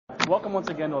Welcome once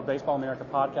again to a Baseball America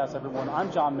podcast, everyone.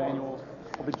 I'm John Manuel.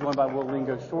 We'll be joined by Will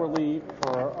Lingo shortly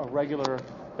for a regular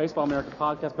Baseball America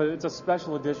podcast, but it's a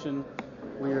special edition.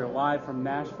 We are live from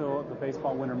Nashville at the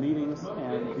Baseball Winter Meetings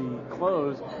and the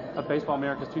close of Baseball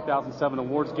America's 2007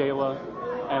 Awards Gala.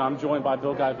 And I'm joined by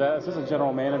Bill Geivett, Assistant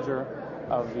General Manager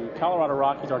of the Colorado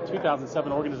Rockies, our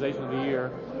 2007 Organization of the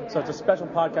Year. So it's a special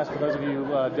podcast for those of you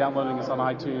downloading us on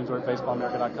iTunes or at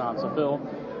baseballamerica.com. So, Bill,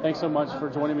 thanks so much for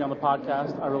joining me on the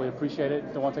podcast. I really appreciate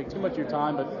it. Don't want to take too much of your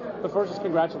time, but first, just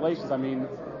congratulations. I mean,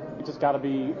 it just got to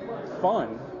be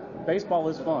fun. Baseball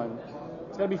is fun.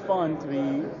 It's going to be fun to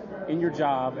be in your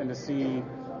job and to see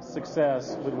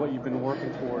success with what you've been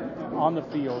working toward on the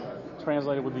field,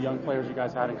 translated with the young players you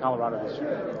guys had in Colorado this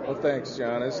year. Well, thanks,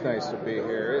 John. It's nice to be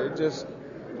here.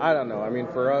 I don't know. I mean,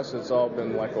 for us, it's all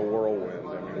been like a whirlwind.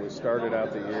 I mean, we started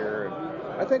out the year,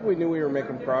 and I think we knew we were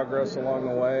making progress along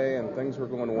the way, and things were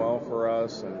going well for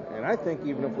us. And I think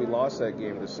even if we lost that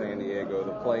game to San Diego,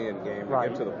 the play-in game, to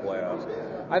get to the playoffs,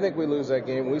 I think we lose that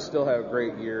game, we still have a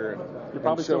great year. You're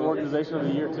probably still Organization of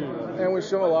the Year, too. And we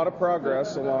show a lot of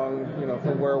progress along,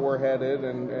 from where we're headed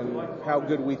and how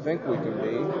good we think we can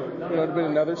be. It's been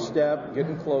another step,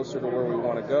 getting closer to where we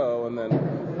want to go, and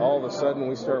then all of a sudden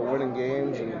we start winning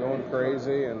games and going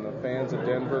crazy, and the fans of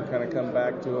Denver kind of come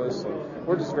back to us. And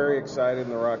we're just very excited in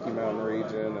the Rocky Mountain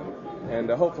region, and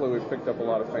hopefully we've picked up a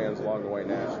lot of fans along the way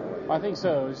nationally. I think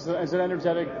so. It's an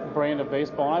energetic brand of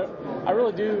baseball. I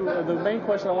really do. The main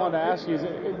question I wanted to ask you is,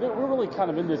 we're really kind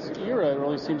of in this era, it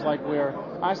really seems like, where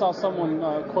I saw someone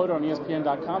quoted on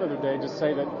ESPN.com the other day just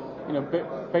say that,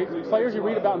 players you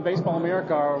read about in Baseball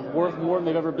America are worth more than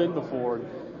they've ever been before.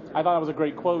 I thought it was a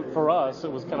great quote for us.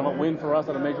 It was kind of a win for us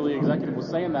that a Major League executive was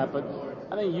saying that. But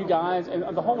I think you guys and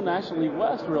the whole National League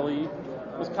West really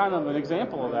was kind of an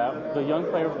example of that. The young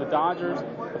players of the Dodgers,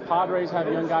 the Padres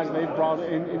have young guys that they've brought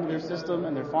into their system,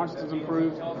 and their farm system's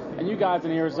improved. And you guys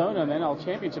in Arizona in the NL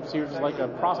Championship Series is like a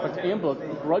prospect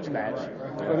handbook grudge match.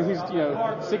 Where these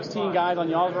 16 guys on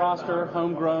y'all's roster,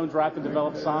 homegrown, drafted,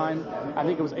 developed, signed. I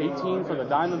think it was 18 for the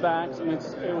Diamondbacks. I mean,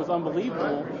 it was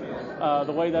unbelievable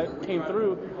the way that came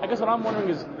through. I guess what I'm wondering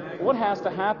is, what has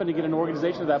to happen to get an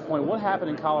organization to that point? What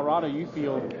happened in Colorado, you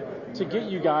feel, to get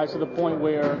you guys to the point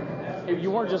where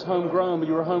you weren't just homegrown, but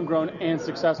you were homegrown and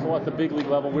successful at the big league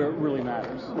level where it really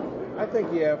matters? I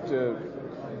think you have to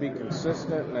be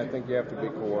consistent, and I think you have to be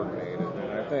coordinated.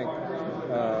 And I think,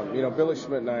 Billy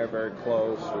Schmidt and I are very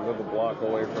close. We live a block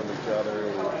away from each other.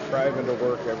 We drive into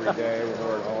work every day when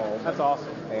we're at home. That's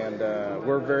awesome. And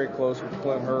we're very close with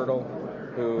Clint Hurdle,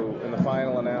 who in the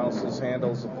final analysis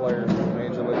handles the players at the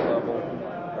Major League level.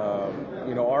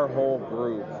 Our whole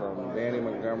group, from Danny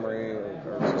Montgomery,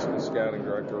 our assistant scouting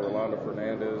director, Rolando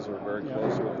Fernandez, we're very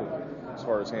close with him as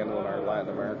far as handling our Latin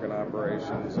American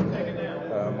operations.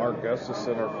 And, Mark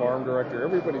Gustafson, our farm director,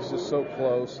 everybody's just so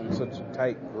close and such a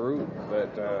tight group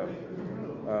that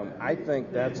I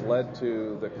think that's led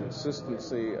to the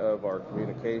consistency of our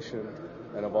communication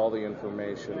and of all the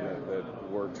information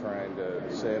that we're trying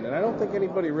to send. And I don't think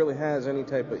anybody really has any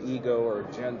type of ego or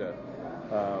agenda,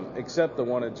 except the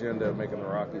one agenda of making the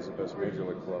Rockies the best Major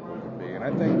League club we can be. And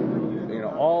I think,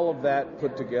 all of that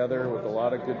put together with a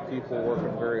lot of good people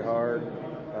working very hard,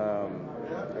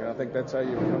 I think that's how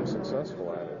you become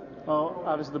successful at it. Well,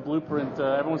 obviously the blueprint,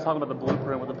 everyone's talking about the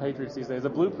blueprint with the Patriots these days. The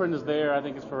blueprint is there. I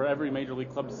think it's for every Major League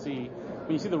club to see.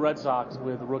 When you see the Red Sox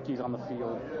with rookies on the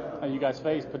field, and you guys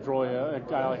face Pedroia, a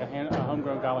guy like a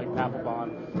homegrown guy like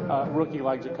Papelbon, a rookie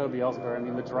like Jacoby Ellsbury. I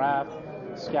mean, the draft,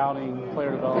 scouting,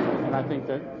 player development, and I think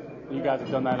that you guys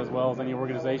have done that as well as any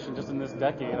organization just in this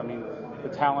decade. I mean, the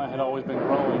talent had always been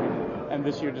growing, and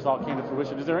this year just all came to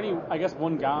fruition. Is there any, I guess,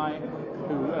 one guy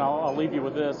who, and I'll leave you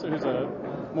with this, who's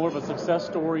more of a success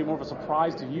story, more of a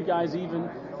surprise to you guys even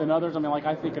than others? I mean, like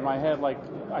I think in my head, like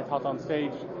I talked on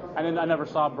stage, I never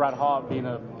saw Brad Hawk being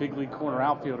a big league corner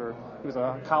outfielder. He was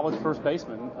a college first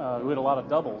baseman who had a lot of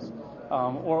doubles.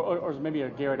 Or maybe a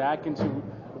Garrett Atkins who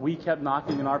we kept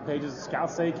knocking in our pages.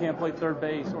 Scouts say he can't play third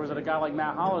base. Or is it a guy like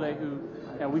Matt Holliday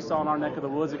who we saw in our neck of the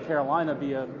woods at Carolina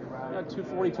be a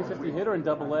 240, 250 hitter in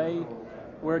Double-A,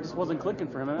 where it just wasn't clicking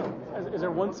for him? Is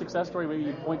there one success story maybe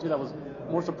you point to that was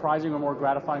more surprising or more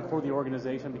gratifying for the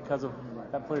organization because of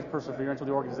that player's perseverance or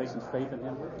the organization's faith in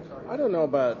him? I don't know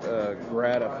about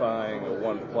gratifying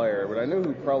one player, but I knew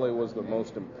who probably was the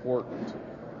most important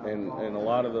in a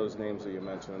lot of those names that you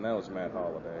mentioned, and that was Matt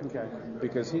Holliday. Okay.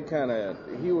 Because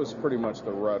he was pretty much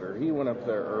the rudder. He went up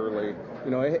there early.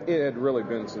 It had really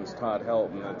been since Todd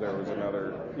Helton that there was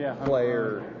another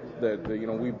player that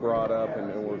we brought up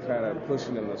and we're kind of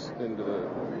pushing into the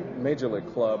Major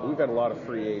League club. We've had a lot of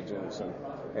free agents, and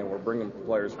and we're bringing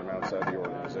players from outside the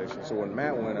organization. So when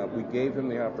Matt went up, we gave him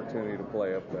the opportunity to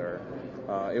play up there.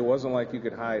 It wasn't like you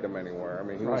could hide him anywhere. I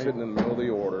mean, he was hitting in the middle of the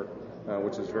order,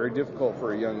 which is very difficult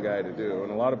for a young guy to do.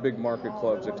 And a lot of big market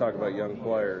clubs, they talk about young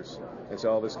players and say,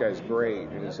 oh, this guy's great,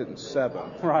 and he's hitting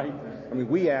seventh. Right. I mean,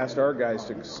 we asked our guys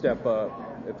to step up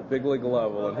at the big league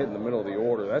level and hit in the middle of the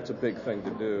order. That's a big thing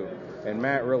to do. And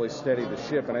Matt really steadied the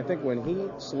ship. And I think when he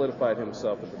solidified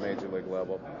himself at the major league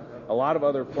level, a lot of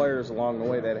other players along the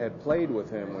way that had played with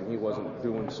him when he wasn't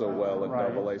doing so well at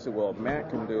Double-A said, well, if Matt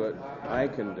can do it, I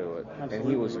can do it. Absolutely. And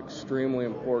he was extremely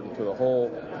important to the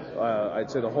whole,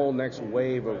 I'd say the whole next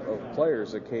wave of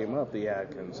players that came up, the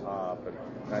Atkins, Hop.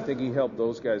 And I think he helped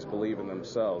those guys believe in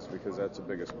themselves, because that's the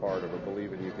biggest part of it,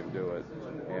 believing you can do it.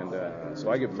 And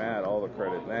so I give Matt all the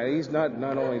credit. Now, he's not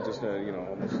only just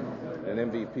almost an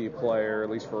MVP player, at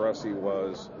least for us he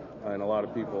was, and a lot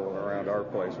of people around our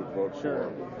place would vote for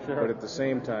him. Sure. But at the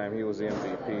same time, he was the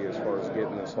MVP as far as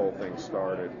getting this whole thing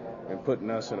started and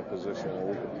putting us in a position where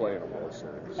we could play in a World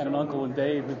Series. And an uncle and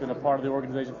Dave, who's been a part of the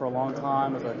organization for a long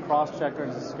time, as a cross-checker,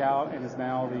 as a scout, and is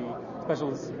now the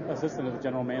special assistant of the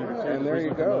general manager. And there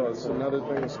you go. It's another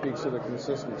thing that speaks to the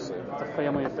consistency. It's a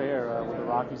family affair with the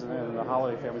Rockies and the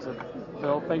Holiday family. So,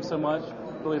 Phil, thanks so much.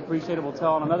 Really appreciate it. We'll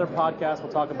tell on another podcast.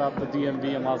 We'll talk about the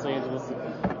DMV in Los Angeles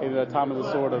at the time of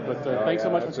the sort of. But thanks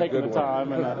so much for taking the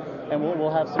time. And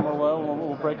we'll have some more low, and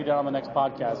we'll break it down on the next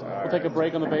podcast. We'll take a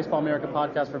break on the Baseball America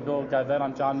podcast for Bill Guyvet.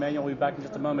 I'm John Manuel. We'll be back in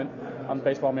just a moment on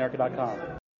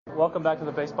BaseballAmerica.com. Welcome back to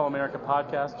the Baseball America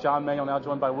podcast. John Manuel now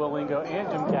joined by Will Lingo and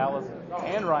Jim Callis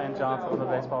and Ryan Johnson on the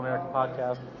Baseball America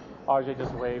podcast. RJ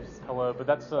just waves hello, but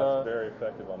that's very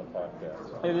effective on a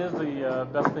podcast. It is the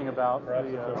best thing about perhaps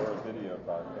if it were a video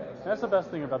podcast. That's the best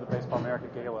thing about the Baseball America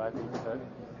Gala, I think, is that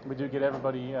we do get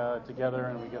everybody together,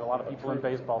 and we get a lot of people in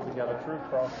baseball together. A true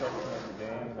cross-section of the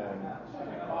game, and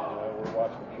we're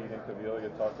watching Pete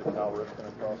Incaviglia talk to Cal Ripken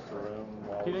across the room.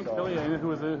 Pete Incaviglia,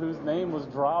 whose name was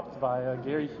dropped by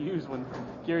Gary Hughes when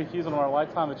Gary Hughes, one of our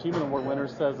Lifetime Achievement Award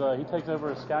winners, says he takes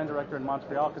over as scouting director in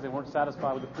Montreal because they weren't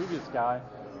satisfied with the previous guy,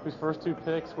 whose first two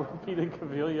picks were Pete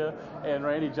Incaviglia and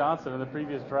Randy Johnson in the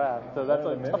previous draft. So that's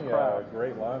a tough crowd.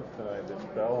 Great lines tonight that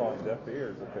fell on deaf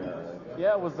ears, apparently.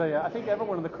 Yeah, it was. I think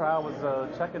everyone in the crowd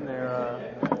was checking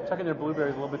their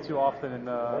blueberries a little bit too often. And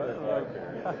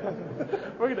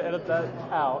we're gonna edit that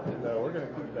out. No, we're gonna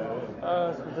keep that in.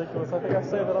 It's ridiculous. I think I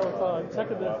say that all the time.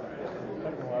 Checking the.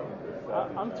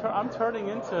 I'm turning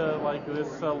into like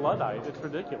this Luddite. It's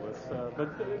ridiculous.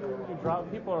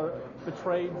 But people are the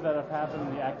trades that have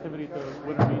happened, the activity at those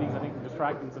winter meetings. I think are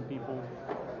distracting some people.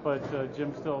 But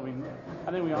Jim, still,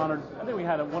 I think we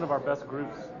had one of our best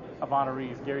groups of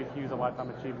honorees. Gary Hughes, a Lifetime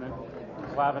Achievement.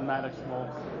 Glavin Maddox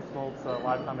Schmaltz,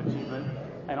 Lifetime Achievement,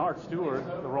 and Art Stewart,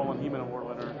 the Roland Heeman Award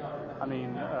winner.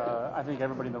 I think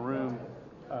everybody in the room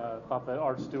thought that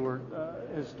Art Stewart,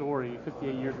 his story,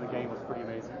 58 years in the game, was pretty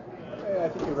amazing. Yeah, I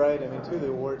think you're right. Two of the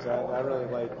awards I really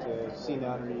liked seeing the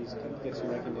honorees get some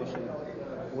recognition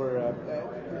were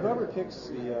whoever picks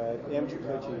the amateur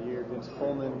coach of the year, Vince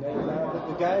Coleman.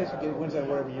 The guy who wins that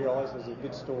award every year always has a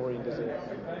good story and does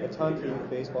a ton for youth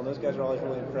baseball. And those guys are always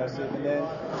really impressive. And then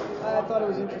I thought it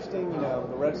was interesting.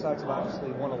 The Red Sox have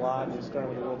obviously won a lot, and starting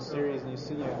with the World Series. And you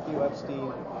see, Theo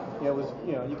Epstein.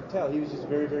 You could tell he was just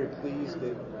very, very pleased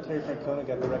that Terry Francona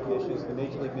got the recognition as the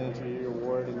Major League Manager of the Year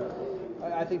award. And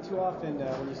I think too often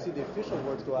when you see the official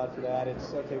awards go out for that,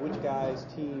 it's okay, which guy's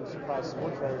team surprised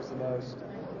sports writers the most,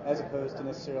 as opposed to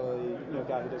necessarily a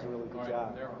guy who does a really good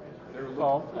job.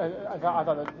 Well, I thought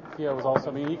that Theo was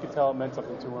also. He could tell it meant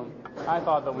something to him. I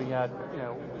thought that we had,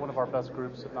 one of our best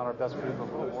groups, if not our best group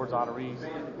of awards honorees.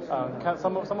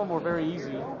 Some of them were very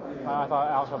easy. I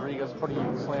thought Alex Rodriguez, pretty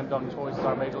slam dunk choice as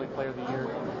our Major League Player of the Year.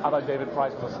 I thought David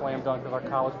Price was a slam dunk as our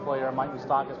college player. Mike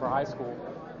Moustakas for high school.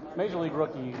 Major League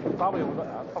rookie, probably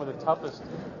the toughest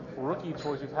rookie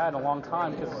choice we've had in a long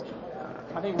time, because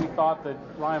I think we thought that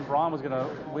Ryan Braun was going to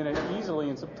win it easily early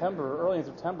in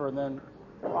September, and then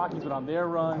the Rockies went on their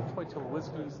run. Troy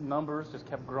Tulowitzki's numbers just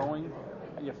kept growing,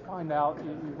 and you find out,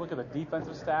 you look at the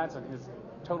defensive stats and his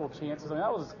total chances.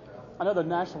 I know the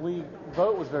National League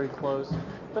vote was very close.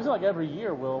 But it's like every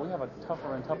year, Will, we have a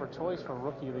tougher and tougher choice for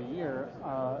Rookie of the Year.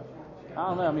 I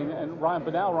don't know.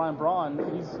 But now Ryan Braun,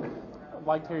 he's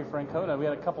like Terry Francona. We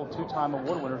had a couple of two-time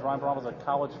award winners. Ryan Braun was a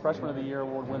College Freshman of the Year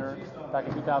award winner back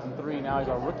in 2003. Now he's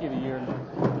our Rookie of the Year. And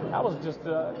that was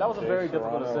a very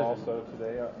difficult decision. Also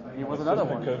today, he was another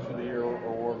one. Coach of the Year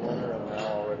award winner, and now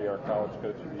already our College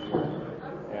Coach of the Year.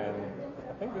 And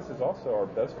I think this is also our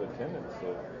best attendance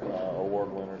of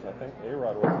award winners. I think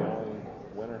A-Rod was the only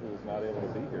winner who was not able to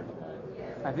be here tonight.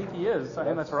 I think he is. I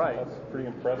think that's right. That's pretty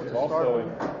impressive. Also,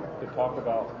 to talk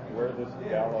about where this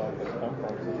gala has come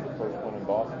from. This is the first one in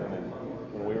Boston, and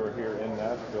when we were here in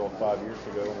Nashville 5 years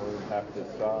ago, when we were half this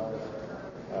size,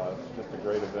 it's just a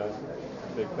great event.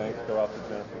 Big thanks go out to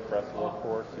Jennifer Kressel, of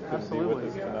course, who couldn't be with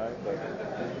us tonight. But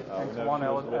thanks to Juan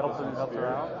Edelson who helped her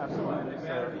out. Absolutely.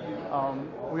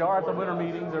 So, we are at the winter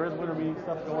meetings. There is winter meeting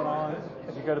stuff going on.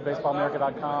 If you go to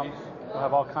baseballamerica.com, we'll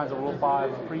have all kinds of Rule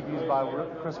 5 previews by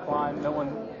Chris Klein. No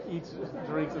one eats,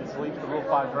 drinks, and sleeps the Rule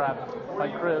 5 draft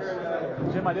like Chris.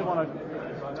 Jim, I did want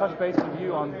to touch base with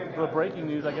you on the breaking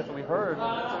news, I guess, that we heard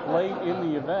late in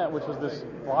the event, which was this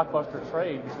blockbuster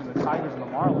trade between the Tigers and the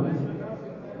Marlins.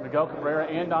 Miguel Cabrera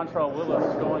and Dontrelle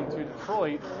Willis going to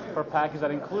Detroit for a package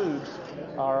that includes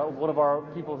one of our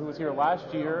people who was here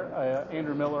last year,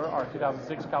 Andrew Miller, our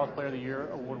 2006 College Player of the Year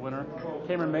award winner.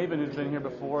 Cameron Maybin, who's been here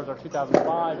before, is our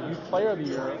 2005 Youth Player of the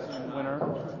Year winner,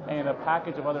 and a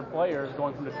package of other players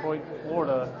going from Detroit to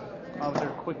Florida. With their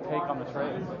quick take on the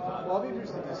trade. Well, I'll be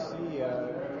interested to see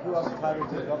who else the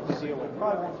Tigers did up the deal with.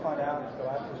 Probably won't find out until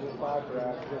after the 5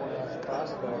 draft. They want to ask the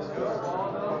prospects.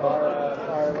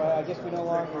 I guess we no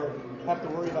longer have to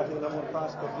worry about who the number one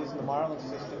prospect is in the Marlins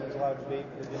system. There's a lot of debate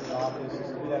within the office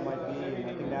as to who that might be, and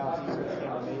I think now it's easier to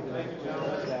Cameron Maybin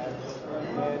to that.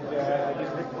 And I guess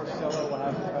Rick Porcello will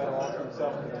have to try to alter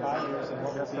himself with the Tigers and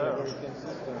what will be a very thin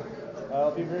system.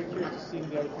 I'll be very curious to see who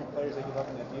the other 3 players they give up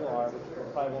in that deal are, which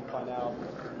we probably won't find out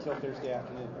until Thursday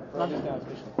afternoon.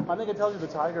 I think it tells you the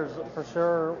Tigers for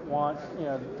sure want,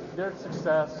 their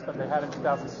success that they had in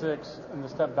 2006 and the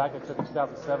step back they took in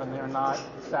 2007. They are not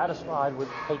satisfied with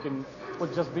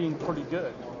just being pretty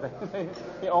good.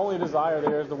 The only desire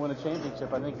there is to win a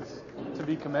championship. I think it's to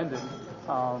be commended.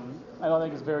 I don't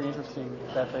think it's very interesting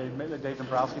that Dave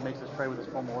Dombrowski makes this trade with his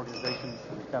former organization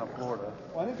down in Florida.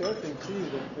 Well, I think the other thing too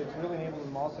that's really enabled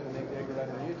them also to make the Edgar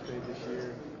Renteria trade this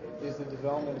year is the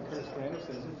development of Curtis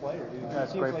Granderson as a player.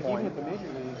 That's it seems like point. even at the major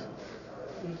leagues,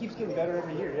 he keeps getting better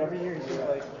every year. Every year he seems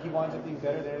like he winds up being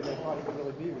better there than they thought he could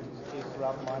really be, which was the case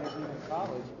throughout the minors and even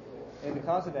college. And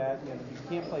because of that, you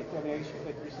can't play. I mean, I guess you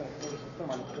play 3 center fielders and put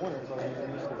him on the corners, or you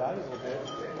diminish the value a little bit.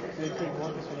 So they trade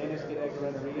Marcus Hernandez to get Edgar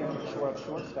Renteria and shore up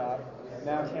shortstop.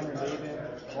 Now Cameron Maybin,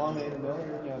 along with Andrew Miller,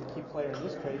 the key player in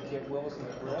this trade, to get Willis and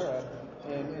Cabrera.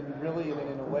 And really, in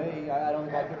a way, I don't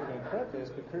know how people are going to credit this,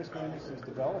 but Curtis Granderson's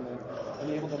development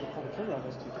enabled them to pull the trigger on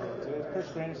those 2 trades. If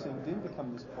Curtis Granderson didn't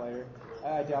become this player,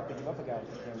 I doubt they give up a guy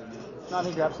like Cameron Maybin. No, I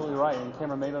think you're absolutely right. And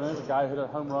Cameron Maybin is a guy who hit a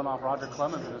home run off Roger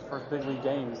Clemens in his first big league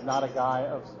game. He's not a guy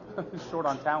who's short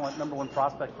on talent, number 1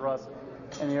 prospect for us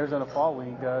in the Arizona Fall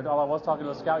League. I was talking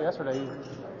to a scout yesterday.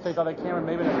 He thought that Cameron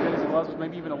Maybin, as good as he was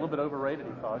maybe even a little bit overrated.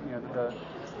 He thought,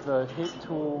 the hit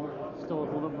tool still a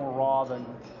little bit more raw than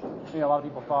a lot of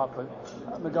people thought.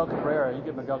 But Miguel Cabrera, you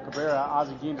get Miguel Cabrera.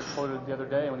 Ozzie Guillen just quoted the other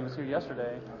day when he was here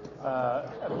yesterday,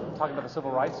 talking about the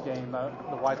civil rights game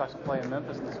the White Sox will play in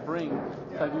Memphis in the spring.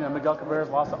 Said, Miguel Cabrera's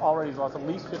lost at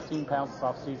least 15 pounds this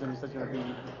offseason. He said he's going to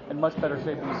be in much better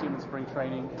shape when you see him in spring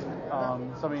training.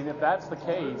 So I mean, if that's the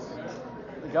case,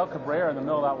 Miguel Cabrera in the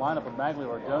middle of that lineup with Magglio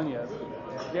Ordonez,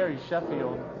 Gary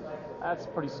Sheffield, that's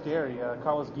pretty scary.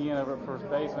 Carlos Guillen over at first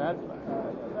base.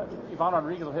 Ivan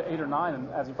Rodriguez will hit 8 or 9,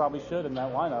 as he probably should in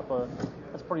that lineup.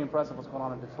 That's pretty impressive what's going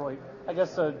on in Detroit. I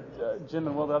guess, Jim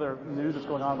and Will, the other news that's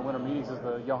going on in the winter meetings is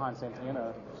the Johan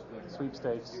Santana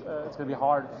sweepstakes. It's going to be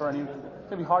hard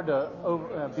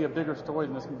to be a bigger story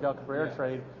than this Miguel Cabrera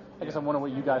trade. I guess I'm wondering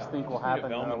what you guys think will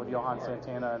happen with Johan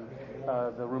Santana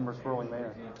and the rumors swirling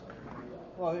there.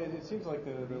 Well, it seems like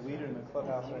the leader in the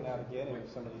clubhouse right now to get him, if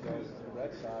somebody does, is the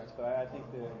Red Sox. But I think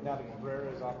that now that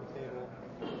Cabrera is off the table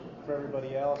for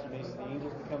everybody else, it makes the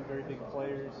Angels become very big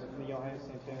players in the Johan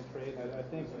Santana trade. I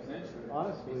think,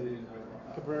 honestly,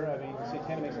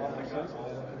 Santana makes a lot more sense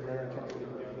than Cabrera in terms of what he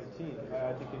can do for the team.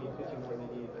 I think they need pitching more than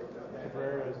they need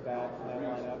Cabrera's bat in that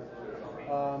lineup.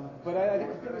 But I think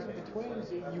the thing is with the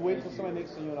Twins, you wait until somebody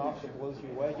makes you an offer that blows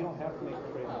you away. You don't have to make a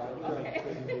trade now. You can make a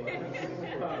trade in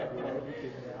January. You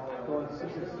could go on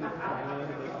season seat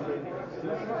and make a trade in the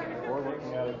season. We're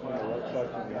looking at it from the Red Sox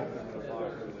and Yankees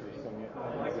perspective. Some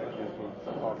executives we've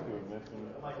talked to have mentioned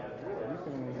you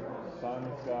can sign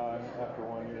this guy after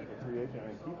 1 year as a free agent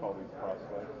and keep all these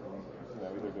prospects and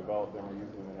either develop them or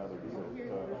use them in other deals.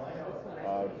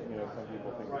 So some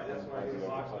people think it's might be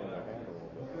overplaying their hand a little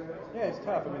bit. Yeah, it's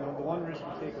tough. I mean, the one risk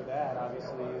you take with that,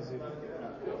 obviously, is if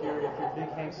you're big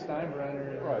Hank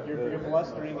Steinbrenner, right, you're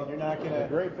blustering, and you're not going to.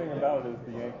 The great thing about it is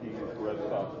the Yankees-Red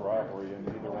Sox rivalry, and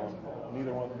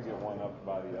neither wants to get one up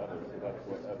by the other. So that's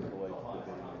what escalates the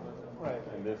game. Right.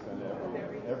 And this and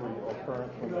every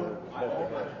occurrence when they're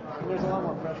head-to-head. There's a lot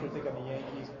more pressure, I think, on the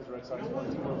Yankees because the Red Sox won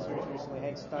 2 World Series recently.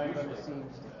 Hank Steinbrenner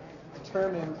seems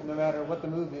determined, no matter what the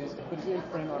move is, to put his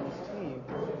imprint on his team.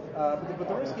 But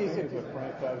the risk is if a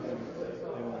franchise in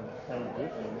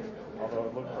transition, although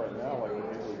it looks right now like the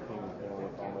big league team is going to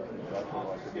look almost exactly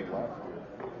like it did last year,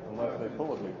 unless they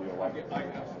pull a big deal like it.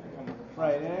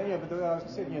 Right, and but I was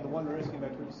saying, the one risk,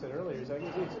 back to what you said earlier, is like,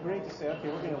 it's great to say, okay,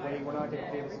 we're going to wait, we're not going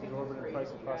to pay this exorbitant price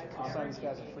of prospects, we'll sign this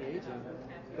guy's a free agent.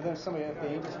 But then if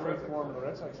the Angels trade for him or the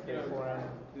Red Sox trade for him,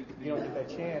 you don't get that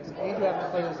chance. And you have to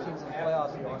play those teams in the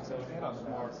playoffs if you want to stand on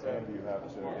them. And you have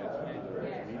to get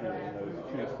the media in those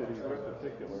two cities in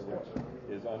particular, which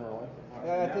is unrelenting.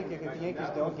 I think if the Yankees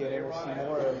don't get it, we'll see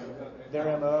more of their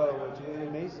MO, which it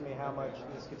amazes me how much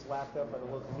this gets lapped up by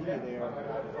the local media there.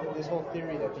 This whole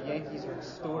theory that the Yankees are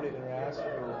extorted and are asked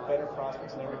for better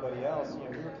prospects than everybody else.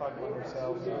 We were talking about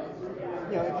ourselves.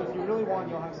 If you really want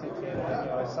Johan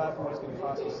Santana, aside from what it's going to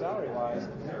cost you salary-wise,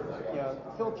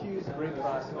 Phil Pugh is a great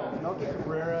prospect. Melky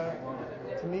Cabrera,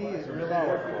 to me, is really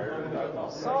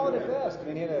solid at best. I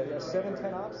mean, he had a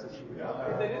 7.10 ops this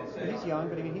year. He's young,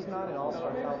 but he's not an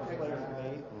all-star caliber player for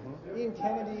me. Ian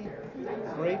Kennedy,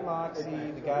 great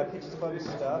moxie. The guy pitches above his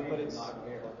stuff, but it's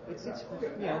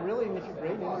really, if you're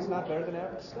grading him, it's not better than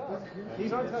average stuff.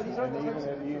 These aren't even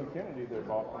at Ian Kennedy, they're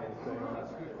balking and saying,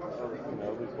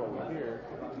 at least what we hear,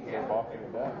 they're balking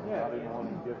at that. Not even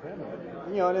wanting to give him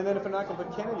anything. And then if they're not going to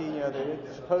put Kennedy,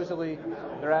 supposedly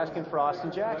they're asking for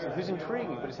Austin Jackson, who's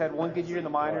intriguing, but has had one good year in the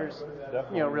minors,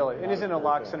 really, and isn't a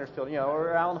locked center field,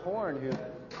 or Alan Horn, who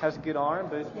has a good arm,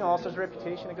 but also has a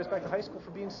reputation that goes back to high school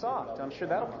for being soft. I'm sure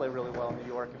that'll play really well in New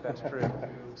York if that's true.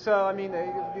 So, I mean,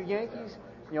 the Yankees,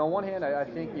 on one hand, I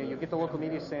think you get the local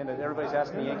media saying that everybody's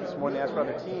asking the Yankees more than they ask for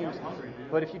other teams,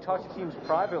 but if you talk to teams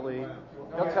privately,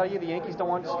 they'll tell you the Yankees don't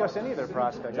want to discuss any of their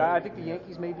prospects. I think the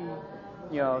Yankees maybe,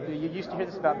 you used to hear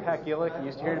this about Pat Gillick, you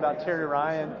used to hear it about Terry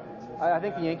Ryan. I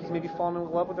think the Yankees maybe fallen in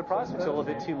love with their prospects a little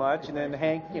bit too much, and then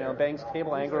Hank, bangs the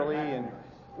table angrily and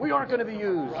we aren't going to be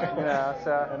used.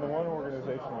 And the one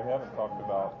organization we haven't talked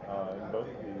about in both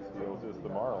of these deals is the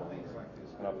Marlins.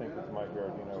 And I think as Mike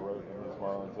Giardino wrote in his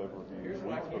Marlins overview,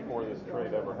 weeks before this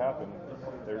trade ever happened,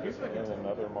 they're just in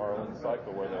another Marlins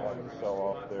cycle where they have to sell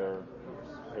off their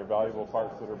valuable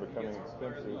parts that are becoming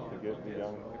expensive to get the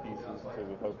young pieces to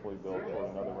hopefully build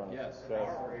toward another run of success.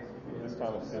 This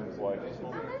time it seems like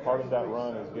part of that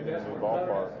run is getting a new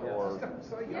ballpark or the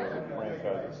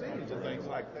franchise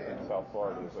in South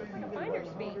Florida is a huge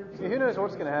question. Who knows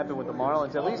what's going to happen with the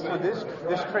Marlins? At least with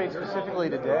this trade specifically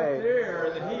today.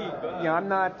 I'm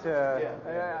not.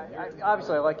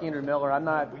 Obviously, I like Andrew Miller. I'm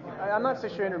not so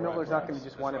sure Andrew Miller's not going to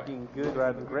just wind up being good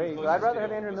rather than great. But I'd rather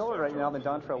have Andrew Miller right now than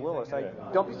Dontrelle Willis.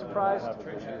 Don't be surprised.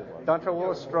 Dontrelle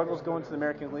Willis struggles going to the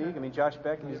American League. I mean, Josh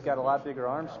Beck, who's got a lot bigger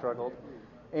arms, struggled.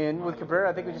 And with Cabrera,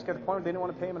 I think we just got the point where they didn't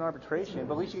want to pay him in arbitration.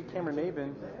 But at least you get Cameron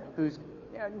Maybin, who's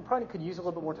probably could use a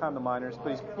little bit more time in the minors.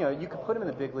 But he's, you could put him in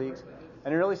the big leagues,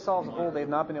 and it really solves a hole they've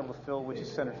not been able to fill, which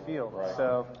is center field. Right.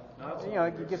 So,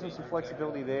 it gives them some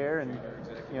flexibility there, and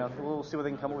we'll see what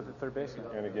they can come up with at third baseman.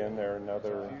 And again, they're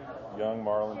another young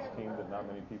Marlins team that not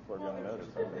many people are going to notice.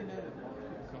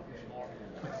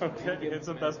 Okay, it's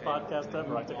the best podcast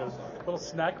ever. I took a little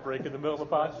snack break in the middle of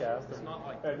the podcast,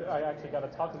 and I actually got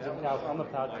to talk to Jim Callis on the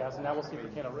podcast, and now we'll see if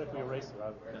we erase it.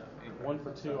 I'm 1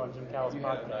 for 2 on Jim Callis'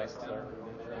 podcast, so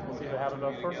we'll see if they have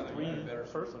a first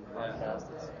 3-person podcast.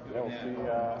 Yeah,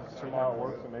 we'll see how it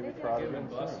works and maybe try it again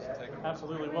soon.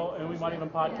 Absolutely. Well, and we might even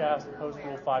podcast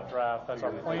post-Rule 5 draft. That's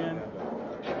our plan.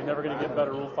 You're never going to get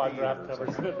better Rule 5 draft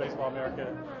coverage than Baseball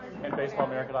America and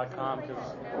BaseballAmerica.com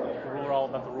because we're all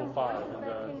about the Rule 5.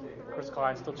 And Chris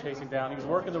Klein's still chasing down. He was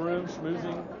working the room,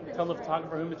 schmoozing, telling the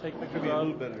photographer whom to take pictures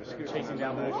of, chasing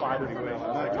down Rule 5 information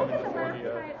as they come in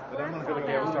before the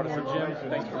game started. So, Jim,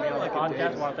 thanks for being on the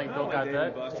podcast. I want to thank Bill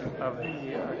Gazzette of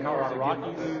the Colorado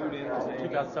Rockies,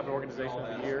 2007 Organization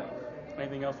of the Year.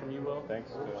 Anything else from you, Will?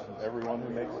 Thanks to everyone who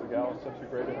makes the Gala such a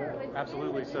great event.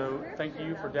 Absolutely. So thank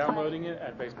you for downloading it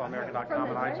at BaseballAmerica.com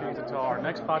and iTunes. Until our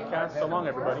next podcast, so long,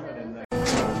 everybody.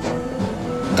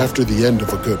 After the end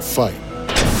of a good fight,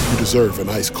 you deserve an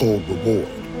ice-cold reward.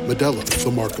 Modelo is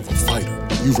the mark of a fighter.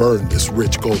 You've earned this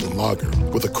rich golden lager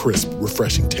with a crisp,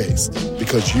 refreshing taste.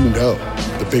 Because you know,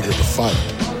 the bigger the fight,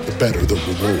 the better the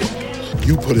reward.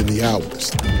 You put in the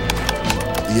hours,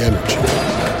 the energy,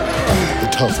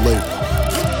 the tough labor.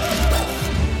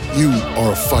 You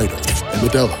are a fighter, and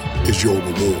Modelo is your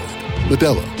reward.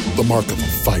 Modelo, the mark of a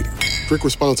fighter. Drink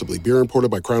responsibly. Beer imported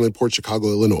by Crown Imports, Chicago,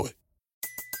 Illinois.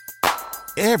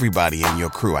 Everybody in your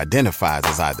crew identifies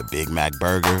as either Big Mac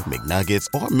Burger, McNuggets,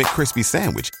 or McCrispy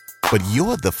Sandwich. But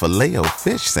you're the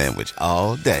Filet-O-Fish Sandwich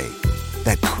all day.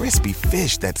 That crispy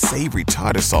fish, that savory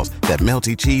tartar sauce, that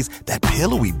melty cheese, that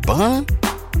pillowy bun.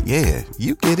 Yeah,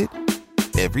 you get it.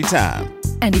 every time.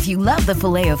 And if you love the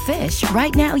Filet-O-Fish,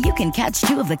 right now you can catch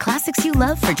 2 of the classics you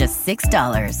love for just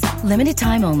 $6. Limited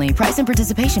time only. Price and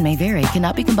participation may vary.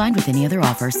 Cannot be combined with any other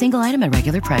offer. Single item at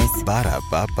regular price.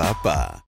 Ba-da-ba-ba-ba.